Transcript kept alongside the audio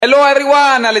Hello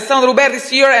everyone, Alessandro Rubertis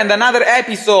here and another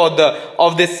episode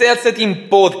of the Sales Team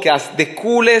Podcast, the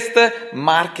coolest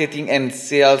marketing and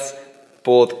sales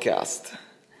podcast.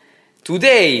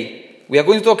 Today we are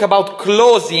going to talk about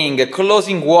closing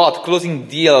what? Closing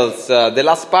deals, the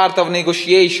last part of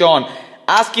negotiation,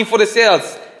 asking for the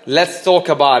sales. Let's talk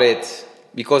about it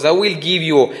because I will give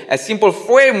you a simple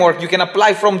framework you can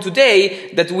apply from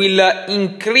today that will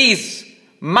increase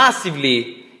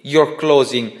massively your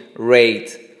closing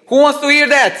rate. Who wants to hear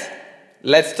that?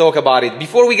 Let's talk about it.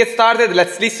 Before we get started,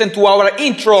 let's listen to our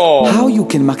intro. How you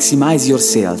can maximize your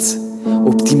sales,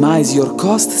 optimize your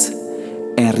costs,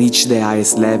 and reach the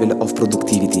highest level of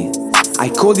productivity. I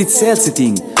called it Sales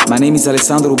Setting. My name is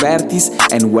Alessandro Rubertis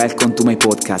and welcome to my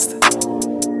podcast.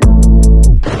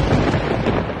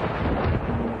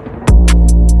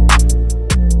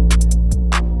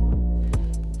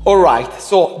 Alright,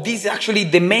 so this is actually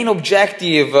the main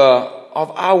objective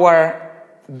of our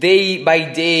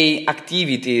day-by-day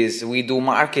activities. We do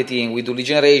marketing, we do lead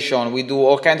generation, we do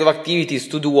all kinds of activities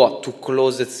to do what? To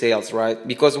close the sales, right?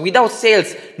 Because without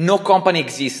sales, no company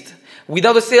exists.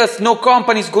 Without the sales, no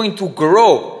company is going to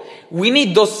grow. We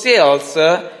need those sales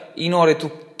in order to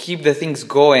keep the things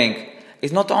going.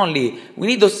 It's not only, we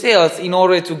need those sales in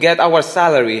order to get our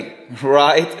salary,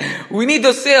 right? We need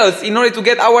those sales in order to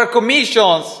get our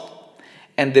commissions.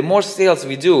 And the more sales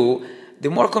we do, the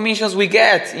more commissions we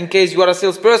get. In case you are a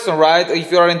salesperson, right? Or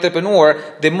if you are an entrepreneur,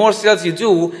 the more sales you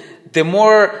do, the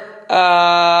more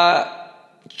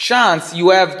chance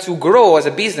you have to grow as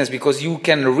a business because you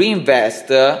can reinvest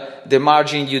the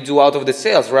margin you do out of the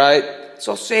sales, right?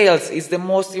 So sales is the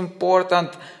most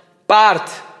important part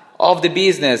of the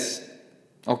business.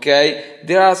 Okay,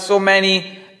 there are so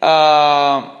many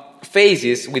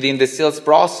phases within the sales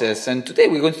process, and today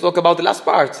we're going to talk about the last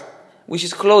part, which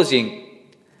is closing.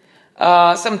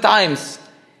 Sometimes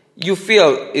you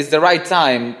feel it's the right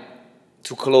time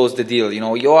to close the deal. You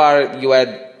know, you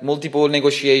had multiple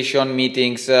negotiation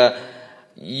meetings,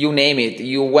 you name it.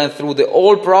 You went through the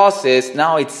whole process.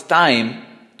 Now it's time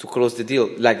to close the deal.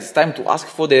 Like it's time to ask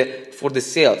for the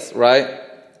sales, right?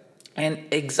 And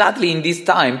exactly in this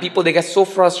time, people, they get so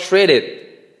frustrated.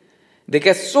 They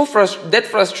get so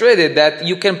frustrated that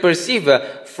you can perceive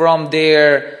from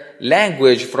their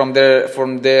language, from their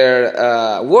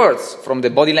words, from the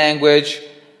body language,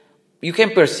 you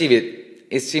can perceive it.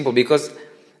 It's simple because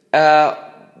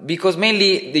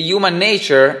mainly the human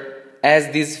nature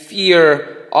has this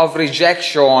fear of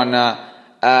rejection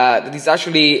that is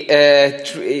actually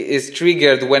is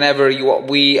triggered whenever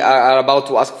we are about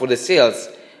to ask for the sales.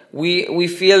 We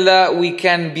feel we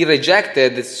can be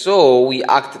rejected, so we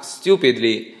act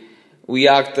stupidly. We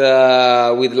act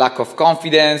with lack of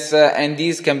confidence, and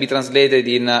this can be translated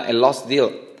in a lost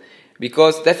deal.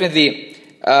 Because definitely,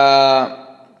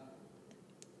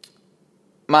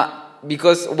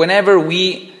 because whenever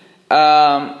we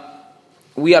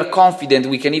are confident,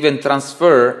 we can even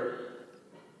transfer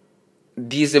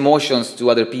these emotions to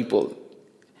other people.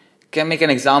 Can make an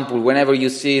example. Whenever you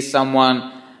see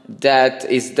someone that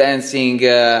is dancing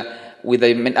with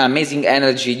an amazing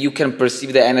energy, you can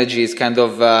perceive the energy is kind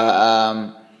of,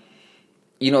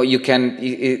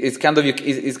 it's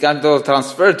kind of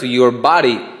transferred to your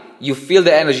body. You feel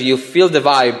the energy, you feel the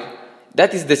vibe.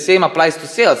 That is the same applies to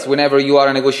sales. Whenever you are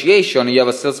in a negotiation, you have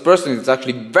a salesperson who's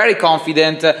actually very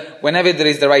confident. Whenever there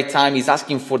is the right time, he's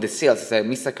asking for the sales. He says,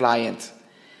 Mr. Client,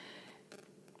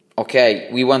 okay,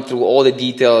 we went through all the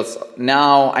details.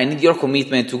 Now I need your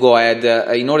commitment to go ahead.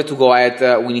 In order to go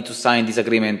ahead, we need to sign this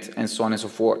agreement and so on and so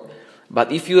forth.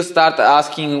 But if you start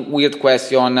asking weird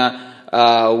questions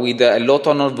with a low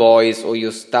tone of voice, or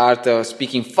you start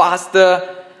speaking fast,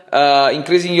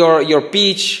 increasing your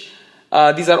pitch,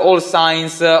 these are all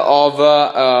signs of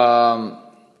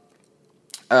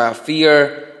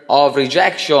fear of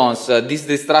rejections. These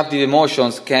disruptive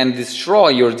emotions can destroy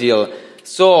your deal.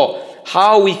 So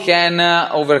how we can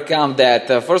overcome that?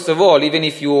 First of all, even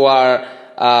if you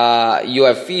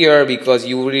have fear because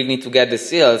you really need to get the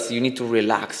sales, you need to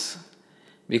relax.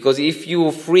 Because if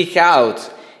you freak out,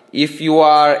 if you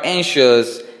are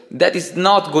anxious, that is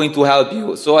not going to help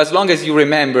you. So as long as you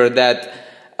remember that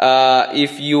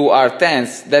if you are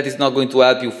tense, that is not going to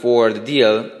help you for the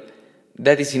deal,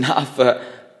 that is enough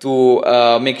to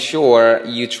make sure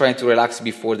you try to relax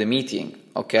before the meeting.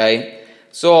 Okay?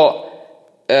 So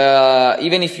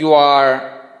even if you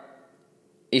are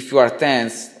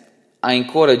tense, I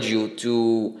encourage you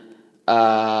to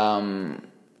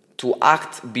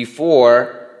act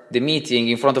before the meeting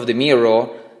in front of the mirror.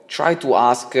 Try to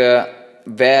ask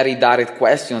very direct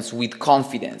questions with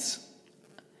confidence.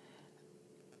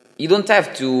 You don't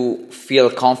have to feel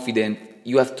confident.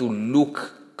 You have to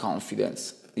look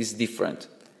confidence. It's different.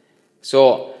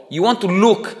 So you want to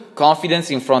look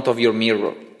confidence in front of your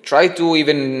mirror. Try to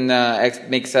even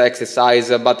make some exercise,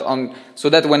 so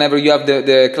that whenever you have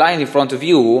the client in front of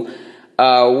you,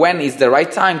 when is the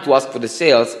right time to ask for the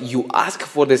sales, you ask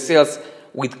for the sales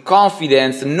with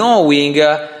confidence, knowing,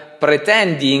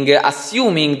 pretending,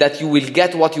 assuming that you will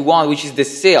get what you want, which is the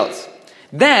sales.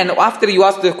 Then, after you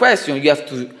ask the question, you have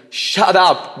to shut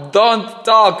up, don't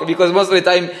talk, because most of the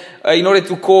time, in order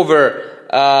to cover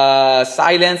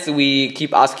silence, we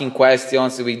keep asking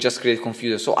questions, we just create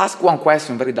confusion. So ask one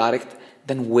question, very direct,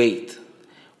 then wait.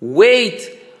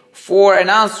 Wait for an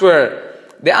answer.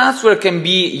 The answer can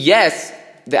be yes,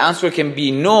 the answer can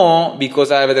be no,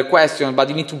 because I have other questions, but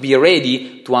you need to be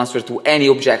ready to answer to any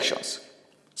objections.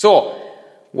 So,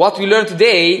 what we learned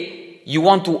today, you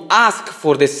want to ask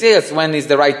for the sales when is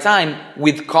the right time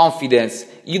with confidence.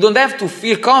 You don't have to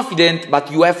feel confident,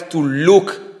 but you have to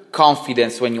look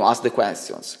confidence when you ask the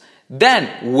questions.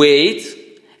 Then wait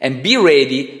and be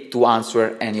ready to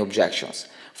answer any objections.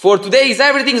 For today is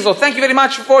everything, so thank you very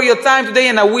much for your time today,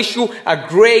 and I wish you a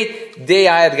great day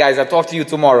ahead, guys. I'll talk to you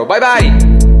tomorrow. Bye bye.